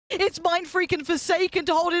It's Mind Freak and Forsaken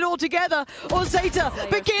to hold it all together, or Zeta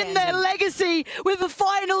begin their legacy with the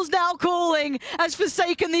finals now calling as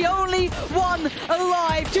Forsaken the only one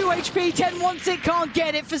alive. 2 HP, 10-1-6 can't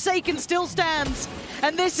get it. Forsaken still stands,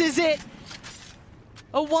 and this is it.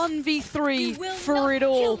 A 1v3 for it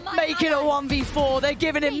all. Make it a 1v4. They're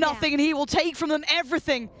giving him nothing, and he will take from them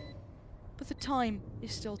everything. But the time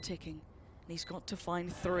is still ticking. He's got to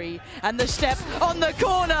find 3. And the step on the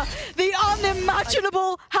corner. The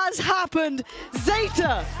unimaginable has happened.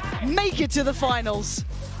 Zeta make it to the finals.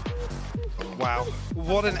 Wow,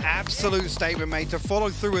 what an absolute statement, mate, to follow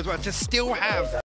through as well, to still have